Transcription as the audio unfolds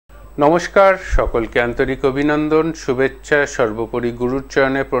নমস্কার, সকলকে আন্তরিক অভিনন্দন, শুভেচ্ছা, সর্বোপরি গুরুর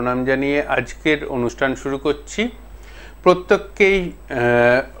চরণে প্রণাম জানিয়ে আজকের অনুষ্ঠান শুরু করছি। প্রত্যেককেই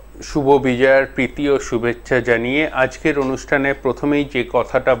শুভ বিজয়ার প্রীতি ও শুভেচ্ছা জানিয়ে আজকের অনুষ্ঠানে প্রথমেই যে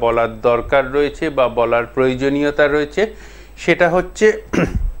কথাটা বলার দরকার রয়েছে বা বলার প্রয়োজনীয়তা রয়েছে সেটা হচ্ছে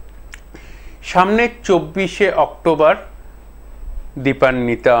সামনের 24শে অক্টোবর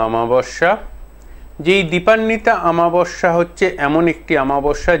দীপান্বিতা অমাবস্যা। যেই দীপান্বিতা অমাবস্যা হচ্ছে এমন একটি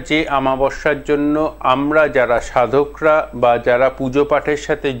অমাবস্যা যে অমাবস্যার জন্য আমরা যারা সাধকরা বা যারা পুজো পাঠের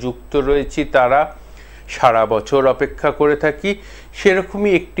সাথে যুক্ত রয়েছি তারা সারা বছর অপেক্ষা করে থাকি।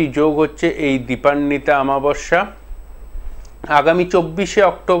 সেরকমই একটি যোগ হচ্ছে এই দীপান্বিতা অমাবস্যা। আগামী 24শে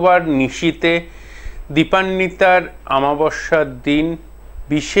অক্টোবর নিশীথে দীপান্বিতার অমাবস্যার দিন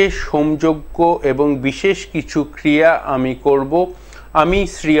বিশেষ হোমযজ্ঞ এবং বিশেষ কিছু ক্রিয়া আমি করব। আমি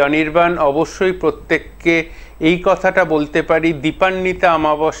শ্রী অনির্বাণ অবশ্যই প্রত্যেককে এই কথাটা বলতে পারি, দীপান্বিতা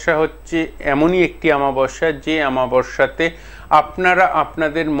অমাবস্যা হচ্ছে এমনই একটি অমাবস্যা যে অমাবস্যাতে আপনারা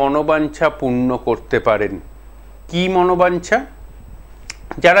আপনাদের মনোবাঞ্ছা পূর্ণ করতে পারেন। কি মনোবাঞ্ছা?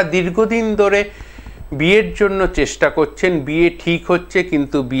 যারা দীর্ঘদিন ধরে বিয়ের জন্য চেষ্টা করছেন, বিয়ে ঠিক হচ্ছে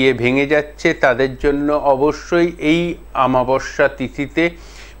কিন্তু বিয়ে ভেঙে যাচ্ছে, তাদের জন্য অবশ্যই এই অমাবস্যা তিথিতে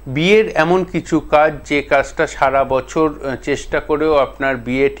বিয়ের এমন কিছু কাজ যে কাজটা সারা বছর চেষ্টা করেও আপনার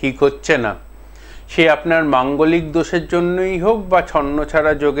বিয়ে ঠিক হচ্ছে না, সে আপনার মাঙ্গলিক দোষের জন্যই হোক বা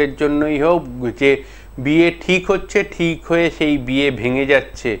ছন্নছাড়া যোগের জন্যই হোক, যে বিয়ে ঠিক হচ্ছে, ঠিক হয়ে সেই বিয়ে ভেঙে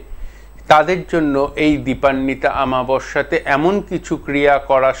যাচ্ছে, তাদের জন্য এই দীপান্বিতা অমাবস্যাতে এমন কিছু ক্রিয়া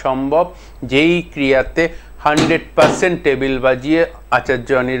করা সম্ভব যেই ক্রিয়াতে 100% টেবিল বাজিয়ে আচার্য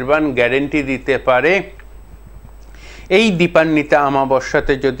অনির্বাণ গ্যারেন্টি দিতে পারে এই দীপান্বিতা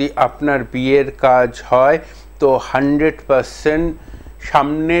অমাবস্যাতে যদি আপনার বিয়ের কাজ হয় তো 100%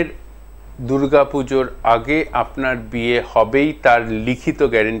 সামনের দুর্গাপুজোর আগে আপনার বিয়ে হবেই, তার লিখিত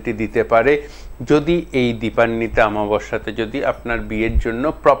গ্যারেন্টি দিতে পারে যদি এই দীপান্বিতা অমাবস্যাতে যদি আপনার বিয়ের জন্য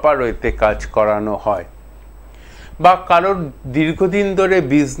প্রপার ওয়েতে কাজ করানো হয়। বা কারোর দীর্ঘদিন ধরে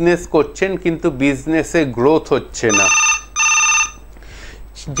বিজনেস করছেন কিন্তু বিজনেসে গ্রোথ হচ্ছে না,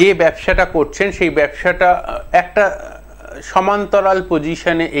 যে ব্যবসাটা করছেন সেই ব্যবসাটা একটা সমান্তরাল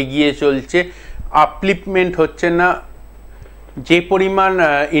পজিশনে এগিয়ে চলছে, আপলিফমেন্ট হচ্ছে না, যে পরিমাণ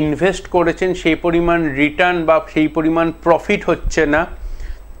ইনভেস্ট করেছেন সেই পরিমাণ রিটার্ন বা সেই পরিমাণ প্রফিট হচ্ছে না,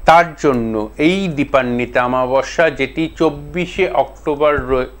 তার জন্য এই দীপান্বিতা অমাবস্যা যেটি 24শে অক্টোবর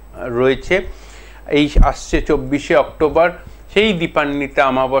রয়েছে, এই আসছে 24শে অক্টোবর, সেই দীপান্বিতা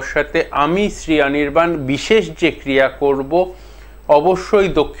অমাবস্যাতে আমি শ্রী অনির্বাণ বিশেষ যে ক্রিয়া করব, অবশ্যই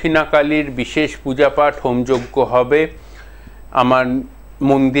দক্ষিণাকালীর বিশেষ পূজাপাঠ হোমযজ্ঞ হবে আমার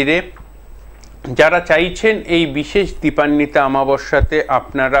মন্দিরে। যারা চাইছেন এই বিশেষ দীপান্বিতা অমাবস্যাতে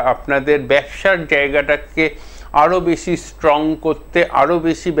আপনারা আপনাদের ব্যবসার জায়গাটাকে আরও বেশি স্ট্রং করতে, আরও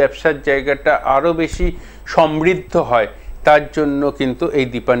বেশি ব্যবসার জায়গাটা আরও বেশি সমৃদ্ধ হয়, তার জন্য কিন্তু এই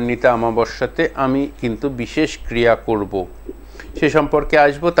দীপান্বিতা অমাবস্যাতে আমি কিন্তু বিশেষ ক্রিয়া করব। সে সম্পর্কে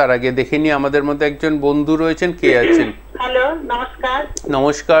আসবো, তার আগে দেখে নিই আমাদের মধ্যে একজন বন্ধু রয়েছেন। কে আছেন? হ্যালো, নমস্কার।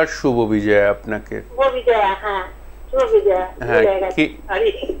 নমস্কার, শুভ বিজয়া আপনাকে। শুভ বিজয়া। হ্যাঁ, শুভ বিজয়া। হ্যাঁ,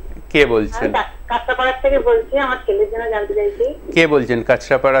 কে বলছেন? কাঁচরাপাড়া থেকে বলছি, আমার ছেলের জন্য জানতে চাইছি। কে বলছেন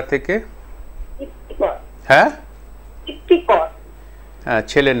কাঁচরাপাড়া থেকে? হ্যাঁ, হ্যাঁ,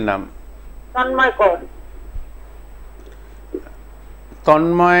 ছেলের নাম? তন্ময় কর।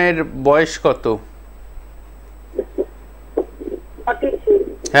 তন্ময়ের বয়স কত? 42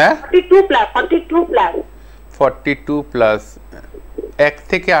 হ্যাঁ, 42 প্লাস। 1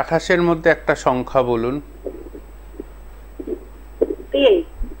 থেকে 28-এর মধ্যে একটা সংখ্যা বলুন।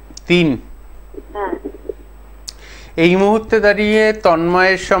 3। হ্যাঁ। এই মুহূর্তে দাঁড়িয়ে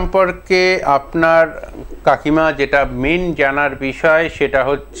তন্ময়ের সম্পর্কে আপনার কাকিমা যেটা মেন জানার বিষয় সেটা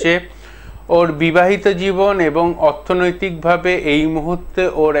হচ্ছে ওর বিবাহিত জীবন এবং অর্থনৈতিকভাবে এই মুহূর্তে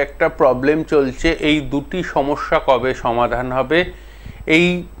ওর একটা প্রবলেম চলছে। এই দুটি সমস্যা কবে সমাধান হবে, এই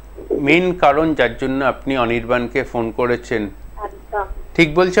মেন কারণ যার জন্য আপনি অনির্বাণকে ফোন করেছেন। ঠিক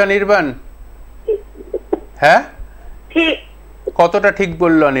বলছে অনির্বাণ? হ্যাঁ, ঠিক। কতটা ঠিক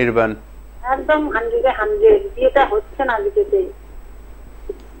বললো অনির্বাণ? একদম 100 বিয়েটা হচ্ছে না কিছুতেই।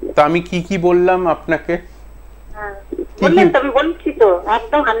 তো আমি কি কি বললাম আপনাকে? হ্যাঁ, বললেন তো, আমি বলছি তো,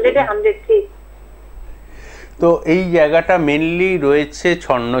 একদম 100 ঠিক। তো এই জায়গাটা মেনলি রয়েছে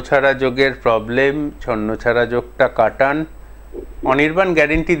ছন্নছাড়া যোগের প্রবলেম। ছন্নছাড়া যোগটা কাটান, অনির্বাণ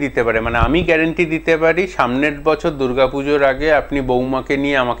গ্যারেন্টি দিতে পারে, মানে আমি গ্যারেন্টি দিতে পারি সামনের বছর দুর্গাপুজোর আগে আপনি বৌমাকে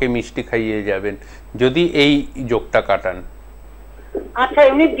নিয়ে আমাকে মিষ্টি খাইয়ে যাবেন যদি এই যোগটা কাটান। আচ্ছা,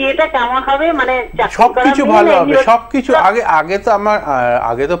 এমনি বিয়েটা কেমন হবে? মানে সবকিছু ভালো হবে, সবকিছু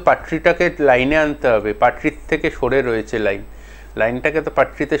আগে তো পাত্রীটাকে লাইনে আনতে হবে, পাত্রীর থেকে সরে রয়েছে লাইন। লাইনটাকে তো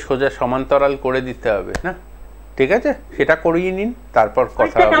পাট্রিতে সোজা সমান্তরাল করে দিতে হবে না? ঠিক আছে, সেটা করিয়ে নিন, তারপর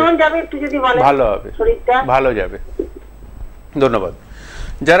কথা হবে। কেমন যাবে একটু যদি বলেন। ভালো হবে, শরীরটা ভালো যাবে। ধন্যবাদ।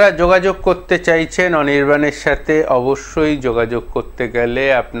 যারা যোগাযোগ করতে চাইছেন অনির্বাণের সাথে, অবশ্যই যোগাযোগ করতে গেলে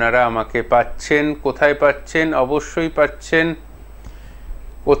আপনারা আমাকে পাচ্ছেন। কোথায় পাচ্ছেন? অবশ্যই পাচ্ছেন।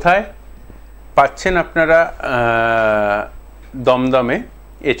 কোথায় পাচ্ছেন আপনারা? দমদমে।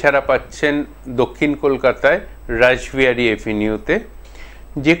 এছাড়া পাচ্ছেন দক্ষিণ কলকাতায় রাসবিহারী এভিনিউতে।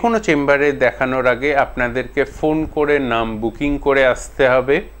 যে কোনো চেম্বারে দেখানোর আগে আপনাদেরকে ফোন করে নাম বুকিং করে আসতে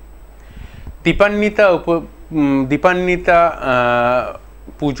হবে। দীপান্বিতা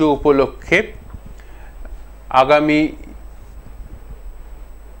পুজো উপলক্ষে আগামী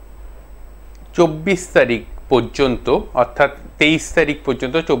 24 তারিখ পর্যন্ত, অর্থাৎ 23 তারিখ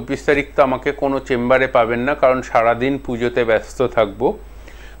পর্যন্ত, 24 তারিখ তো আমাকে কোনো চেম্বারে পাবেন না, কারণ সারাদিন পুজোতে ব্যস্ত থাকবো।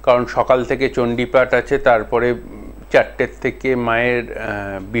 কারণ সকাল থেকে চণ্ডীপাঠ আছে, তারপরে 4টের থেকে মায়ের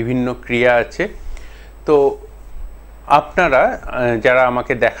বিভিন্ন ক্রিয়া আছে। তো আপনারা যারা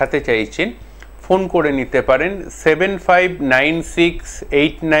আমাকে দেখাতে চাইছেন ফোন করে নিতে পারেন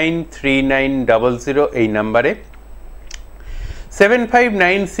 7596893900 এই নাম্বারে।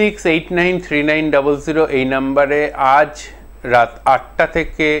 7596893900 এই নাম্বারে আজ রাত 8টা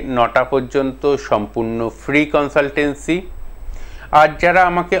থেকে 9টা পর্যন্ত সম্পূর্ণ ফ্রি কনসালটেন্সি। আর যারা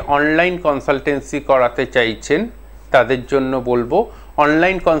আমাকে অনলাইন কনসালটেন্সি করাতে চাইছেন তাদের জন্য বলবো,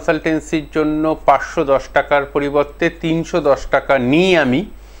 অনলাইন কনসালটেন্সির জন্য 510 টাকার পরিবর্তে 310 টাকা নিই আমি,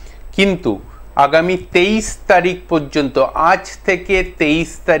 কিন্তু আগামী 23 তারিখ পর্যন্ত, আজ থেকে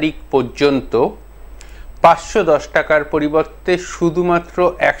 23 তারিখ পর্যন্ত 510 টাকার পরিবর্তে শুধুমাত্র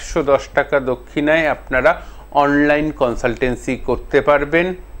 110 টাকা দক্ষিণায় আপনারা অনলাইন কনসালটেন্সি করতে পারবেন।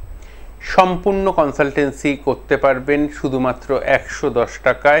 সম্পূর্ণ কনসালটেন্সি করতে পারবেন শুধুমাত্র 110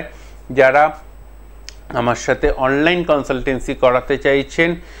 টাকায়। যারা আমার সাথে অনলাইন কনসালটেন্সি করাতে চাইছেন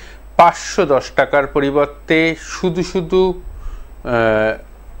 510 টাকার পরিবর্তে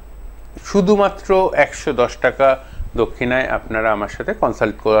শুধুমাত্র 110 টাকা দক্ষিণায় আপনারা আমার সাথে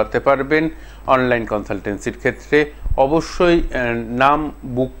কনসাল্ট করাতে পারবেন। অনলাইন কনসালটেন্সির ক্ষেত্রে অবশ্যই নাম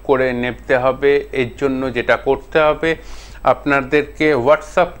বুক করে নিতে হবে। এর জন্য যেটা করতে হবে, আপনাদেরকে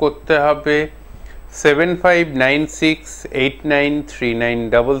হোয়াটসঅ্যাপ করতে হবে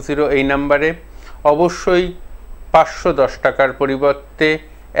 7596893900 এই নাম্বারে। অবশ্যই 510 টাকার পরিবর্তে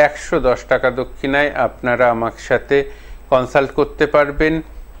 110 টাকা দক্ষিণায় আপনারা আমার সাথে কনসাল্ট করতে পারবেন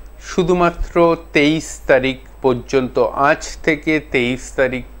শুধুমাত্র 23 তারিখ পর্যন্ত। আজ থেকে 23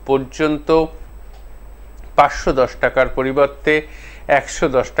 তারিখ পর্যন্ত 510 টাকার পরিবর্তে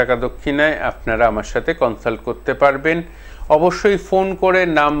 110 টাকা দক্ষিণায় আপনারা আমার সাথে কনসাল্ট করতে পারবেন। অবশ্যই ফোন করে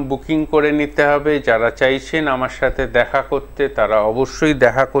নাম বুকিং করে নিতে হবে। যারা চাইছেন আমার সাথে দেখা করতে তারা অবশ্যই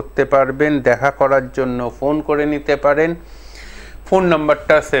দেখা করতে পারবেন। দেখা করার জন্য ফোন করে নিতে পারেন। ফোন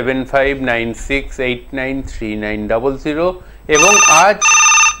নাম্বারটা 7596893900 এবং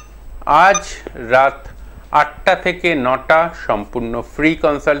আজ রাত 8টা থেকে 9টা সম্পূর্ণ ফ্রি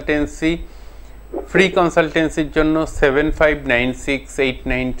কনসালটেন্সি। ফ্রি কনসালটেন্সির জন্য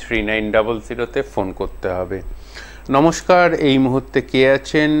 7596893900 তে ফোন করতে হবে। নমস্কার, এই মুহূর্তে কে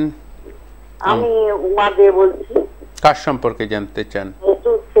আছেন? আমি উমা দে বলছি। কার সম্পর্কে জানতে চান? একটু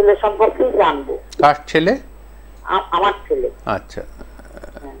ছেলে সম্পর্কে জানবো। কার ছেলে? আমার ছেলে। আচ্ছা,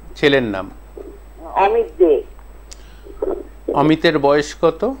 ছেলের নাম? অমিত দে। অমিতের বয়স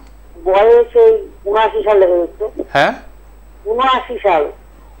কত? বয়স এই 79 সালে হয়েছে। হ্যাঁ, 79 সাল।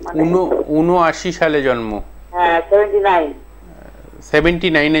 79 সালে জন্ম? হ্যাঁ,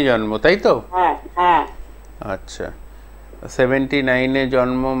 79 জন্ম, তাই তো? হ্যাঁ হ্যাঁ। আচ্ছা, 79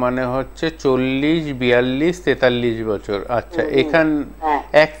 জন্ম মানে হচ্ছে 40, 42, 43 বছর। আচ্ছা, এখান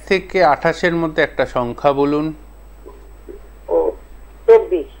 1 থেকে 28-এর মধ্যে একটা সংখ্যা বলুন।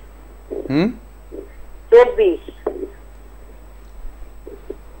 24।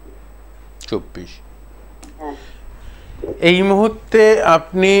 24। এই মুহূর্তে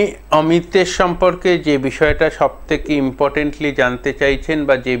আপনি অমিতের সম্পর্কে যে বিষয়টা সব থেকে ইম্পর্টেন্টলি জানতে চাইছেন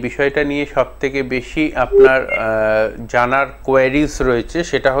বা যে বিষয়টা নিয়ে সব থেকে বেশি আপনার জানার কোয়ারিজ রয়েছে,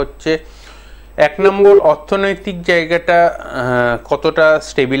 সেটা হচ্ছে 1 নম্বর অর্থনৈতিক জায়গাটা কতটা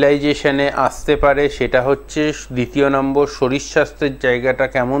স্টেবিলাইজেশনে আসতে পারে সেটা হচ্ছে, 2 নম্বর শরীর স্বাস্থ্যের জায়গাটা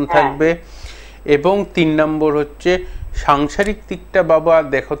কেমন থাকবে, এবং 3 নম্বর হচ্ছে সাংসারিক দিকটা বাবা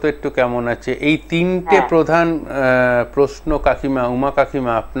দেখো তো একটু কেমন আছে। এই 3টে প্রধান প্রশ্ন কাকিমা, উমা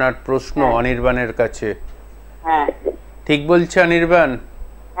কাকিমা, আপনার প্রশ্ন অনির্বাণের কাছে। ঠিক বলছে অনির্বাণ?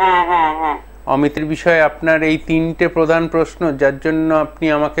 অমিতের বিষয়ে আপনার এই 3টে প্রধান প্রশ্ন, যার জন্য আপনি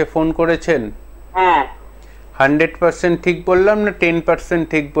আমাকে ফোন করেছেন। 100% ঠিক বললাম না 10%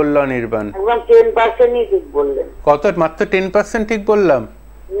 ঠিক বললো অনির্বাণ? একদম 10%ই ঠিক বললেন। কত? মাত্র 10% ঠিক বললাম?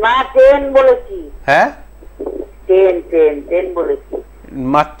 না 10 বলেছি। হ্যাঁ 10 বলেছি।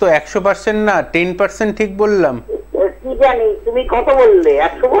 মাত্র 100% না 10% ঠিক বললাম? কি জানি তুমি কত বললে?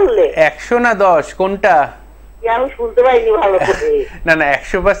 100 বললে? 100 না 10 কোনটা? আমি শুনতে পাইনি ভালো করে। না না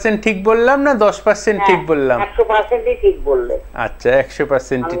 100% ঠিক বললাম না 10% ঠিক বললাম? 100%ই ঠিক বললে। আচ্ছা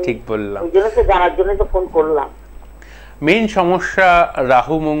 100%ই ঠিক বললাম। ওই জন্য তো জানার জন্য তো ফোন করলাম। মেইন সমস্যা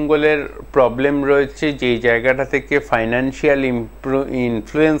রাহু মঙ্গলের প্রবলেম রয়েছে, যেই জায়গাটা থেকে ফাইন্যান্সিয়াল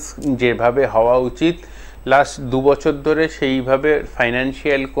ইনফ্লুয়েন্স যেভাবে হওয়া উচিত লাস্ট 2 বছর ধরে সেইভাবে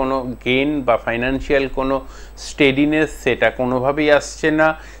ফাইন্যান্সিয়াল কোনো গেইন বা ফাইন্যান্সিয়াল কোনো স্টেডিনেস সেটা কোনোভাবেই আসছে না।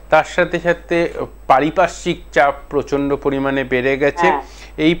 তার সাথে সাথে পারিপার্শ্বিক চাপ প্রচণ্ড পরিমাণে বেড়ে গেছে।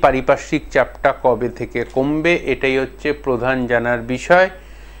 এই পারিপার্শ্বিক চাপটা কবে থেকে কমবে এটাই হচ্ছে প্রধান জানার বিষয়।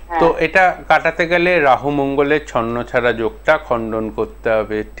 তো এটা কাটাতে গেলে রাহু মঙ্গলের ছন্নছাড়া যোগটা খণ্ডন করতে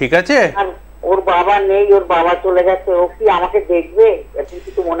হবে, ঠিক আছে? ওর বাবা নেই, ওর বাবা চলে গেছে, ও কি আমাকে দেখবে এখন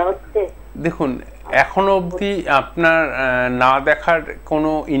কিছু মনে হচ্ছে? দেখুন এখনো অবধি আপনার না দেখার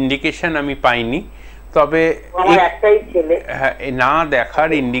কোনো ইন্ডিকেশন আমি পাইনি, তবে একটাই ছেলে, হ্যাঁ না দেখার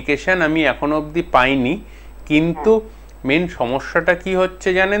ইন্ডিকেশন আমি এখনো অবধি পাইনি। কিন্তু মেন সমস্যাটা কি হচ্ছে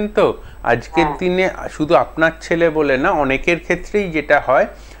জানেন তো, আজকের দিনে শুধু আপনার ছেলে বলে না, অনেকের ক্ষেত্রেই যেটা হয়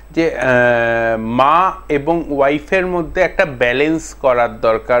যে মা এবং ওয়াইফের মধ্যে একটা ব্যালেন্স করার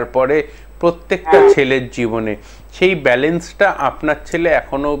দরকার পড়ে প্রত্যেকটা ছেলের জীবনে। সেই ব্যালেন্সটা আপনার ছেলে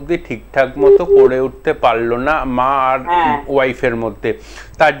এখনো অবধি ঠিকঠাক মতো করে উঠতে পারলো না মা আর ওয়াইফের মধ্যে।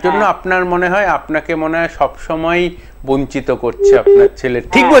 তার জন্য আপনার মনে হয়, আপনাকে মনে হয় সবসময় বঞ্চিত করছে আপনার ছেলে।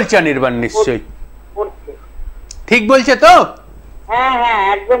 ঠিক বলছে অনির্বাণ? নিশ্চয়ই ঠিক বলছে তো? হ্যাঁ হ্যাঁ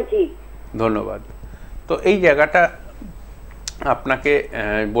একদম ঠিক। ধন্যবাদ। তো এই জায়গাটা আপনাকে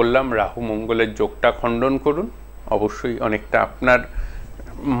বললাম রাহু মঙ্গলের যোগটা খণ্ডন করুন, অবশ্যই অনেকটা আপনার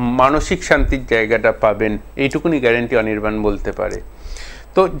মানসিক শান্তির জায়গাটা পাবেন, এইটুকুনি গ্যারেন্টি অনির্বাণ বলতে পারে।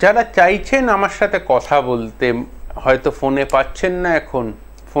 তো যারা চাইছেন আমার সাথে কথা বলতে, হয়তো ফোনে পাচ্ছেন না এখন,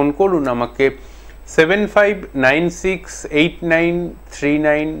 ফোন করুন আমাকে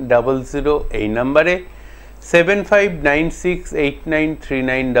 7596893900 এই নাম্বারে,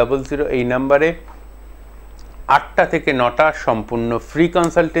 7596893900 এই নাম্বারে। 8টা থেকে 9টা সম্পূর্ণ ফ্রি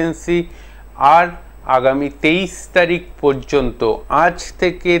কনসালটেন্সি। আর আগামী 23 তারিখ পর্যন্ত, আজ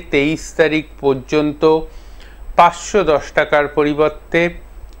থেকে 23 তারিখ পর্যন্ত 510 টাকার পরিবর্তে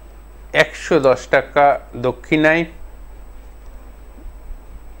 110 টাকা দক্ষিণায়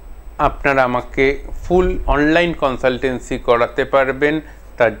আপনারা আমাকে ফুল অনলাইন কনসালটেন্সি করাতে পারবেন।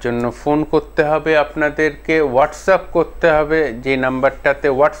 তার জন্য ফোন করতে হবে আপনাদেরকে, হোয়াটসঅ্যাপ করতে হবে, যে নাম্বারটাতে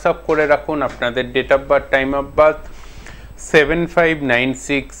হোয়াটসঅ্যাপ করে রাখুন আপনাদের date of birth, time of birth,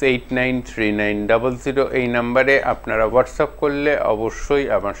 7596893900 এই নাম্বারে আপনারা হোয়াটসঅ্যাপ করলে অবশ্যই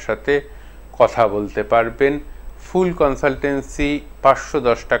আমার সাথে কথা বলতে পারবেন। ফুল কনসালটেন্সি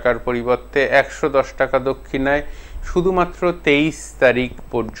 510 টাকার পরিবর্তে 110 টাকা দক্ষিণায়, শুধুমাত্র 23 তারিখ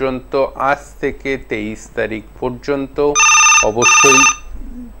পর্যন্ত। আজ থেকে 23 তারিখ পর্যন্ত অবশ্যই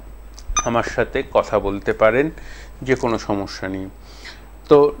আমার সাথে কথা বলতে পারেন, যে কোনো সমস্যা নেই।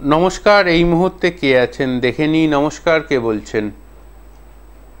 তো নমস্কার, এই মুহূর্তে কে আছেন দেখে নিই। নমস্কার, কে বলছেন?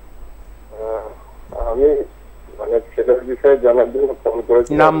 আমি মানে ছেলের বিষয়ে জানার জন্য ফোন করেছি।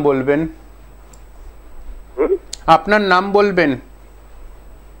 নাম বলবেন? আপনার নাম বলবেন?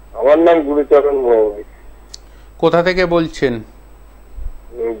 আমার নাম গুরুচরণ ভৌমিক। কোথা থেকে বলছেন?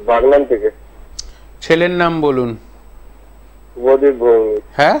 বাগনান থেকে। ছেলের নাম বলুন। শুভদীপ ভৌমিক।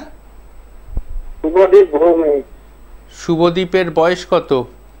 হ্যাঁ, শুভদীপ ভৌমিক। শুভদীপের বয়স কত?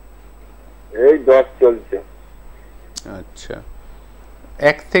 এই 10 চলছে। আচ্ছা,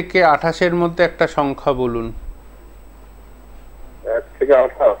 1 থেকে 28-এর মধ্যে একটা সংখ্যা বলুন। 1 থেকে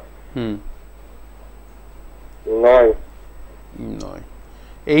 28? 9।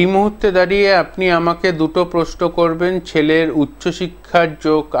 এই মুহূর্তে দাঁড়িয়ে আপনি আমাকে দুটো প্রশ্ন করবেন, ছেলের উচ্চশিক্ষার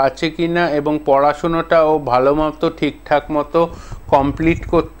যোগ আছে কিনা এবং পড়াশোনাটা ও ভালো মতো ঠিকঠাক মতো কমপ্লিট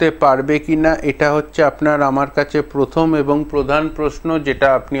করতে পারবে কিনা। এটা হচ্ছে আপনার আমার কাছে প্রথম এবং প্রধান প্রশ্ন, যেটা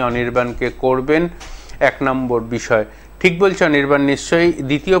আপনি অনির্বাণকে করবেন। 1 নম্বর বিষয় ঠিক বলছে অনির্বাণ নিশ্চয়ই।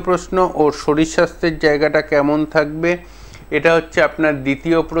 দ্বিতীয় প্রশ্ন, ওর শরীর স্বাস্থ্যের জায়গাটা কেমন থাকবে, এটা হচ্ছে আপনার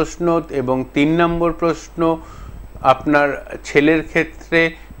দ্বিতীয় প্রশ্ন। এবং 3 নম্বর প্রশ্ন আপনার ছেলের ক্ষেত্রে,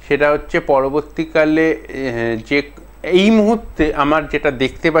 সেটা হচ্ছে পরবর্তীকালে যে এই মুহূর্তে আমার যেটা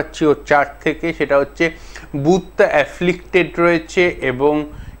দেখতে পাচ্ছি ওর চার্ট থেকে, সেটা হচ্ছে বুধটা অ্যাফ্লিক্টেড রয়েছে এবং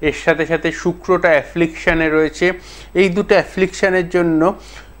এর সাথে সাথে শুক্রটা অ্যাফ্লিকশানে রয়েছে। এই দুটো অ্যাফ্লিকশানের জন্য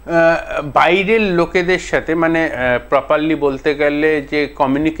বাইরের লোকেদের সাথে, মানে প্রপারলি বলতে গেলে যে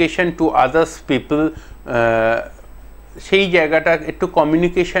কমিউনিকেশন টু আদার্স পিপল সেই জায়গাটা একটু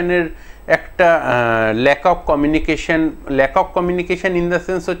কমিউনিকেশনের একটা lack of communication in the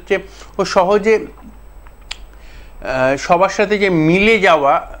sense হচ্ছে ও সহজে সবার সাথে যে মিলে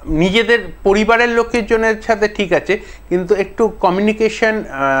যাওয়া, নিজেদের পরিবারের লোকের জনের সাথে ঠিক আছে, কিন্তু একটু কমিউনিকেশন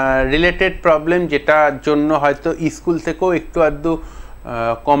রিলেটেড প্রবলেম, যেটার জন্য হয়তো স্কুল থেকেও একটু আধটু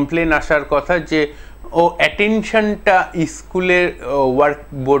কমপ্লেন আসার কথা যে ও অ্যাটেনশনটা স্কুলের ওয়ার্ক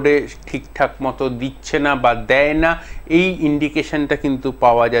বোর্ডে ঠিকঠাক মতো দিচ্ছে না বা দেয় না, এই ইন্ডিকেশনটা কিন্তু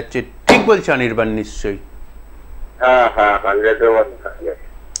পাওয়া যাচ্ছে। ঠিক বলছে অনির্বাণ নিশ্চয়ই? হ্যাঁ হ্যাঁ, 100-এর মধ্যে 100।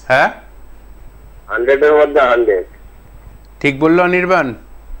 হ্যাঁ, 100-এর মধ্যে 100। ঠিক বললো অনির্বাণ?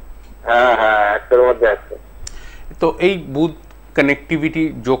 হ্যাঁ হ্যাঁ, 100-এর মধ্যে 100। তো এই বুথ কানেক্টিভিটি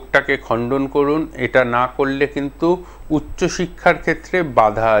যোগটাকে খণ্ডন করুন, এটা না করলে কিন্তু উচ্চশিক্ষার ক্ষেত্রে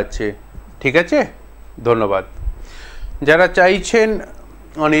বাধা আছে। ঠিক আছে, ধন্যবাদ। যারা চাইছেন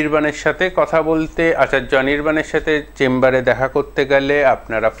অনির্বাণের সাথে কথা বলতে, আচার্য অনির্বাণের সাথে চেম্বারে দেখা করতে গেলে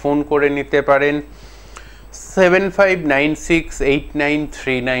আপনারা ফোন করে নিতে পারেন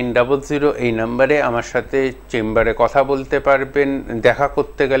 7596893900 এই নাম্বারে আমার সাথে চেম্বারে কথা বলতে পারবেন, দেখা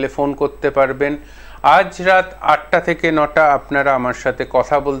করতে গেলে ফোন করতে পারবেন। আজ রাত 8টা থেকে 9টা আপনারা আমার সাথে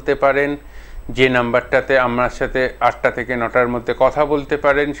কথা বলতে পারেন, যে নাম্বারটাতে আমার সাথে 8টা থেকে 9টার মধ্যে কথা বলতে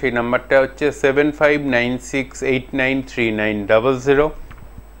পারেন সেই নাম্বারটা হচ্ছে 7596893900।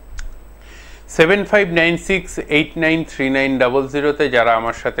 7596893900-তে যারা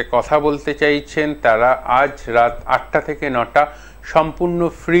আমার সাথে কথা বলতে চাইছেন তারা আজ রাত 8টা থেকে 9টা সম্পূর্ণ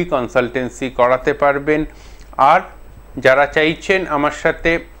ফ্রি কনসালটেন্সি করাতে পারবেন। আর যারা চাইছেন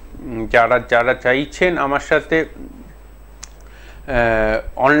আমার সাথে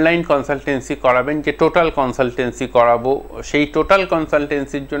অনলাইন কনসালটেন্সি করাবেন, যে টোটাল কনসালটেন্সি করাবো, সেই টোটাল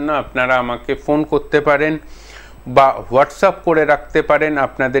কনসালটেন্সির জন্য আপনারা আমাকে ফোন করতে পারেন বা হোয়াটসঅ্যাপ করে রাখতে পারেন।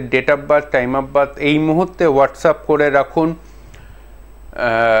 আপনাদের date of birth, time of birth এই মুহূর্তে হোয়াটসঅ্যাপ করে রাখুন।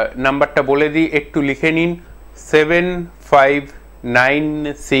 নাম্বারটা বলে দিই, একটু লিখে নিন,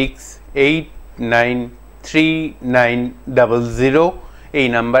 7596893900। এই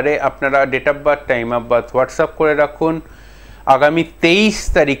নাম্বারে আপনারা date of birth, time of birth WhatsApp করে রাখুন। আগামী 23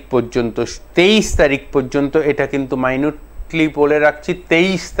 তারিখ পর্যন্ত, এটা কিন্তু মাইনুটলি বলে রাখছি,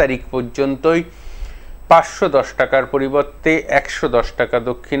 23 তারিখ পর্যন্তই 510 টাকার পরিবর্তে 110 টাকা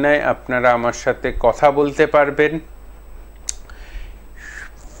দক্ষিণায় আপনারা আমার সাথে কথা বলতে পারবেন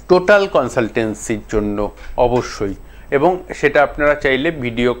টোটাল কনসালটেন্সির জন্য অবশ্যই। এবং সেটা আপনারা চাইলে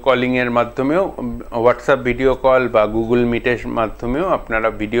ভিডিও কলিংয়ের মাধ্যমেও, হোয়াটসঅ্যাপ ভিডিও কল বা গুগল মিটের মাধ্যমেও আপনারা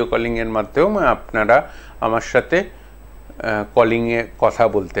ভিডিও কলিংয়ের মাধ্যমেও আপনারা আমার সাথে কলিংয়ে কথা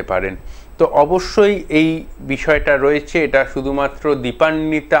বলতে পারেন। তো অবশ্যই এই বিষয়টা রয়েছে, এটা শুধুমাত্র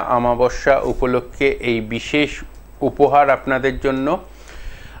দীপান্বিতা অমাবস্যা উপলক্ষে এই বিশেষ উপহার আপনাদের জন্য।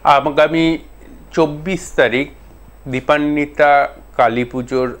 আগামী 24 তারিখ দীপান্বিতা কালী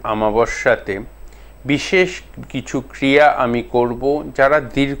পুজোর অমাবস্যাতে বিশেষ কিছু ক্রিয়া আমি করব। যারা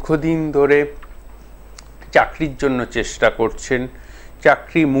দীর্ঘদিন ধরে চাকরির জন্য চেষ্টা করছেন,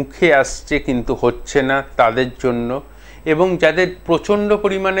 চাকরি মুখে আসছে কিন্তু হচ্ছে না তাদের জন্য, এবং যাদের প্রচণ্ড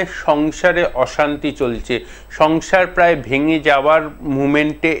পরিমাণে সংসারে অশান্তি চলছে, সংসার প্রায় ভেঙে যাওয়ার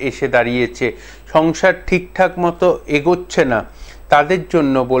মুমেন্টে এসে দাঁড়িয়েছে, সংসার ঠিকঠাক মতো এগোচ্ছে না, তাদের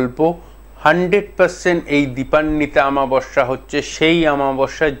জন্য বলবো 100% এই দীপান্বিতা অমাবস্যা হচ্ছে সেই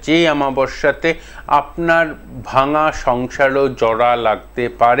অমাবস্যা, যে অমাবস্যাতে আপনার ভাঙা সংসারও জোড়া লাগতে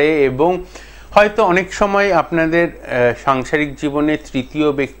পারে। এবং হয়তো অনেক সময় আপনাদের সাংসারিক জীবনে তৃতীয়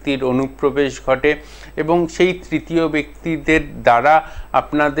ব্যক্তির অনুপ্রবেশ ঘটে এবং সেই তৃতীয় ব্যক্তিদের দ্বারা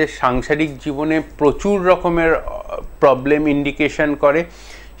আপনাদের সাংসারিক জীবনে প্রচুর রকমের প্রবলেম ইন্ডিকেশন করে।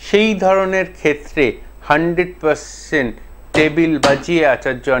 সেই ধরনের ক্ষেত্রে 100% টেবিল বাজিয়ে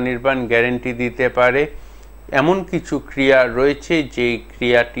আচার্য অনির্বাণ গ্যারেন্টি দিতে পারে। এমন কিছু ক্রিয়া রয়েছে যেই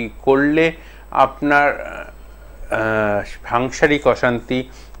ক্রিয়াটি করলে আপনার সাংসারিক অশান্তি,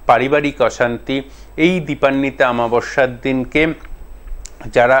 পারিবারিক অশান্তি এই দীপান্বিতা অমাবস্যার দিনকে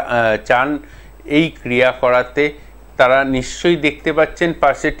যারা চান এই ক্রিয়া করাতে, তারা নিশ্চয়ই দেখতে পাচ্ছেন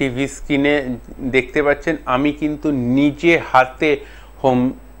পাশে টিভি স্ক্রিনে দেখতে পাচ্ছেন, আমি কিন্তু নিজে হাতে হোম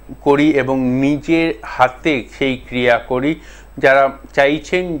করি এবং নিজের হাতে সেই ক্রিয়া করি। যারা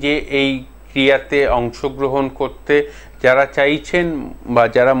চাইছেন যে এই ক্রিয়াতে অংশগ্রহণ করতে, যারা চাইছেন বা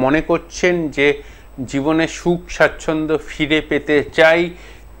যারা মনে করছেন যে জীবনে সুখ স্বাচ্ছন্দ্য ফিরে পেতে চাই,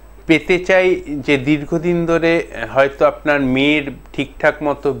 যে দীর্ঘদিন ধরে হয়তো আপনার মেয়ের ঠিকঠাক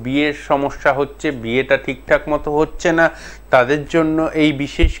মতো বিয়ের সমস্যা হচ্ছে, বিয়েটা ঠিকঠাক মতো হচ্ছে না, তাদের জন্য এই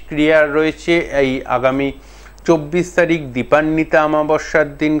বিশেষ ক্রিয়া রয়েছে। এই আগামী 24 তারিখ দীপান্বিতা অমাবস্যার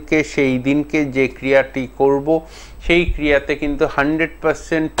দিনকে, সেই দিনকে যে ক্রিয়াটি করব সেই ক্রিয়াতে কিন্তু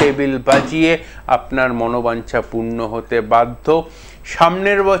 100% টেবিল বাজিয়ে আপনার মনোবাঞ্ছা পূর্ণ হতে বাধ্য।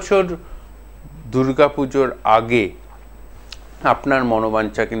 সামনের বছর দুর্গাপুজোর আগে আপনার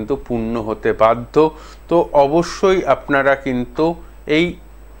মনোবাঞ্ছা কিন্তু পূর্ণ হতে বাধ্য। তো অবশ্যই আপনারা কিন্তু এই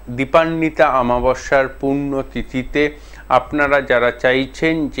দীপান্বিতা অমাবস্যার পূর্ণ তিথিতে আপনারা যারা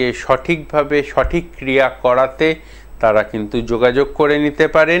চাইছেন যে সঠিকভাবে সঠিক ক্রিয়া করাতে, তারা কিন্তু যোগাযোগ করে নিতে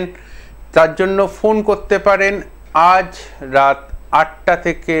পারেন। তার জন্য ফোন করতে পারেন আজ রাত 8টা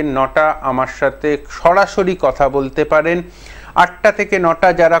থেকে 9টা আমার সাথে সরাসরি কথা বলতে পারেন। 8টা থেকে 9টা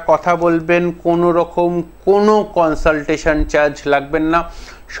যারা কথা বলবেন কোনো রকম কোনো কনসালটেশন চার্জ লাগবেন না,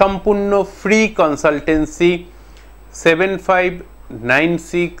 সম্পূর্ণ ফ্রি কনসালটেন্সি।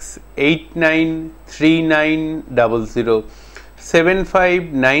 7596893900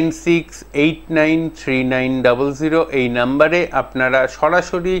 7596893900 এই নাম্বারে আপনারা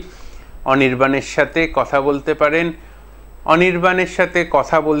সরাসরি অনির্বাণের সাথে কথা বলতে পারেন। অনির্বাণের সাথে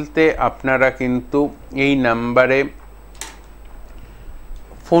কথা বলতে আপনারা কিন্তু এই নাম্বারে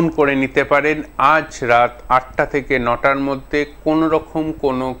ফোন করে নিতে পারেন আজ রাত 8টা থেকে 9টার মধ্যে। কোনো রকম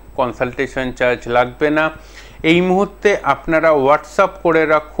কোনো কনসালটেশন চার্জ লাগবে না। এই মুহূর্তে আপনারা হোয়াটসঅ্যাপ করে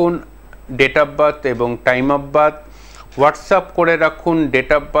রাখুন ডেট অফ বার্থ এবং টাইম অফ বার্থ। হোয়াটসঅ্যাপ করে রাখুন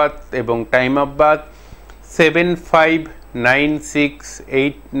ডেট অফ বার্থ এবং টাইম অফ বার্থ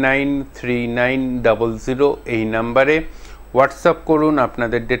 7596893900 এই নাম্বারে হোয়াটসঅ্যাপ করুন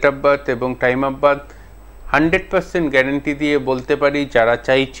আপনাদের ডেট অফ বার্থ এবং টাইম অফ বার্থ। 100% গ্যারেন্টি দিয়ে বলতে পারি যারা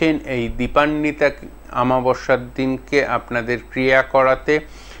চাইছেন এই দীপান্বিতা অমাবস্যার দিনকে আপনাদের ক্রিয়া করাতে,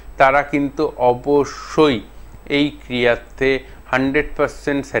 তারা কিন্তু অবশ্যই এই ক্রিয়াতে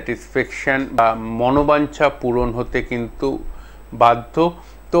 100% স্যাটিসফ্যাকশান বা মনোবাঞ্ছা পূরণ হতে কিন্তু বাধ্য।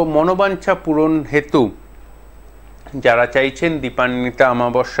 তো মনোবাঞ্ছা পূরণ হেতু যারা চাইছেন দীপান্বিতা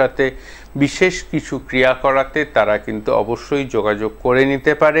অমাবস্যাতে বিশেষ কিছু ক্রিয়া করাতে, তারা কিন্তু অবশ্যই যোগাযোগ করে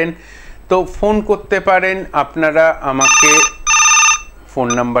নিতে পারেন। তো ফোন করতে পারেন আপনারা আমাকে। ফোন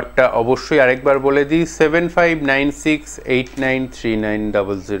নাম্বারটা অবশ্যই আরেকবার বলে দিই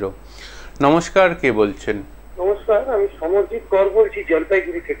 7596893900। নমস্কার, কে বলছেন? নমস্কার, আমি সমরজিৎ কর বলছি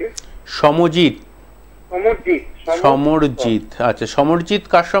জলপাইগুড়ি থেকে। সমরজিৎ? সমরজিৎ, আচ্ছা সমরজিৎ,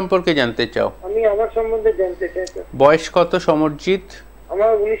 কার সম্পর্কে জানতে চাও? আমি আমার সম্বন্ধে জানতে চাই। বয়স কত সমরজিৎ?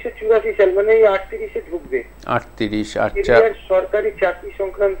 আমার 1984 সাল, মানে এই 38-এ ঢুকবে। 38, আচ্ছা। সরকারি চাকরি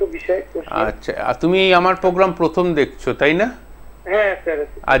সংক্রান্ত বিষয়। আচ্ছা, তুমি আমার প্রোগ্রাম প্রথম দেখছো তাই না? হ্যাঁ স্যার,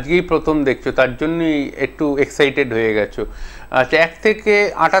 আজকেই প্রথম দেখছো, তার জন্যই একটু এক্সাইটেড হয়ে গেছো। আচ্ছা, 1 থেকে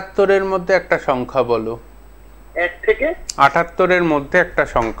 78-এর মধ্যে একটা সংখ্যা বলো। 1 থেকে 78-এর মধ্যে একটা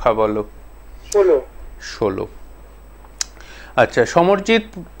সংখ্যা বলো। 16। আচ্ছা সমরজিৎ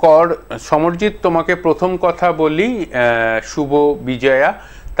কর, সমরজিৎ তোমাকে প্রথম কথা বলি শুভ বিজয়া।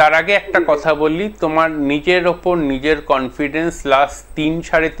 তার আগে একটা কথা বলি, তোমার নিজের ওপর নিজের কনফিডেন্স লাস্ট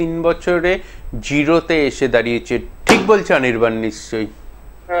 3-3.5 বছরে জিরোতে এসে দাঁড়িয়েছে, ঠিক বলছে অনির্বাণ? নিশ্চয়ই।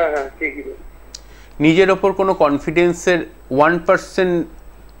 হ্যাঁ হ্যাঁ ঠিকই বলছো। নিজের ওপর কোনো কনফিডেন্সের 1%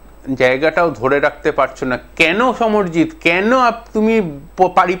 জায়গাটাও ধরে রাখতে পারছো না। কেন সমরজিৎ, কেন তুমি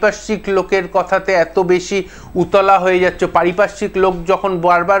পারিপার্শ্বিক লোকের কথাতে এত বেশি উতলা হয়ে যাচ্ছ? পারিপার্শ্বিক লোক যখন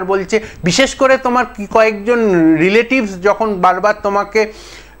বারবার বলছে, বিশেষ করে তোমার কয়েকজন রিলেটিভস যখন বারবার তোমাকে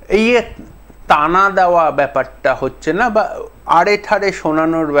এই টানা দেওয়া ব্যাপারটা হচ্ছে না, বা আড়ে ঠাড়ে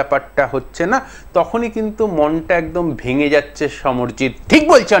শোনানোর ব্যাপারটা হচ্ছে না, তখনই কিন্তু মনটা একদম ভেঙে যাচ্ছে সমরজিৎ। ঠিক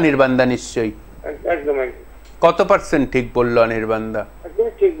বলছে অনির্বাণদা? নিশ্চয়ই। একদম। কত % ঠিক বললো অনির্বাণদা? একদম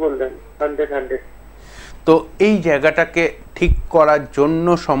ঠিক বললেন, 100। তো এই জায়গাটাকে ঠিক করার জন্য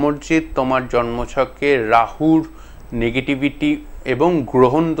সমরজিৎ, তোমার জন্মছকে রাহুর নেগেটিভিটি এবং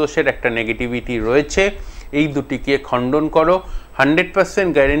গ্রহণ দোষের একটা নেগেটিভিটি রয়েছে, এই দুটিকে খণ্ডন করো। 100%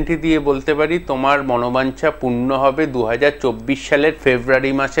 গ্যারেন্টি দিয়ে বলতে পারি তোমার মনোবাঞ্ছা পূর্ণ হবে 2024 সালের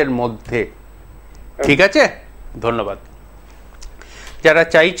ফেব্রুয়ারি মাসের মধ্যে। ঠিক আছে, ধন্যবাদ। যারা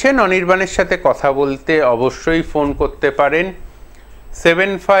চাইছেন অনির্বাণের সাথে কথা বলতে অবশ্যই ফোন করতে পারেন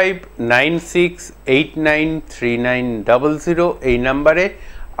 7596893900 এই নাম্বারে।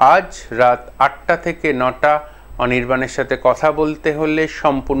 আজ রাত 8টা থেকে 9টা অনির্বাণের সাথে কথা বলতে হলে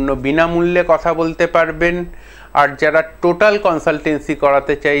সম্পূর্ণ বিনামূল্যে কথা বলতে পারবেন। আর যারা টোটাল কনসালটেন্সি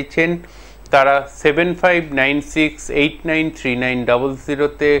করাতে চাইছেন তারা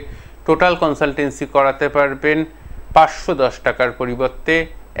 7596893900-তে টোটাল কনসালটেন্সি করাতে পারবেন 510 টাকার পরিবর্তে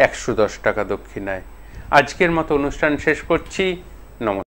 110 টাকা দক্ষিণায়। আজকের মতো অনুষ্ঠান শেষ করছি। নমস্কার।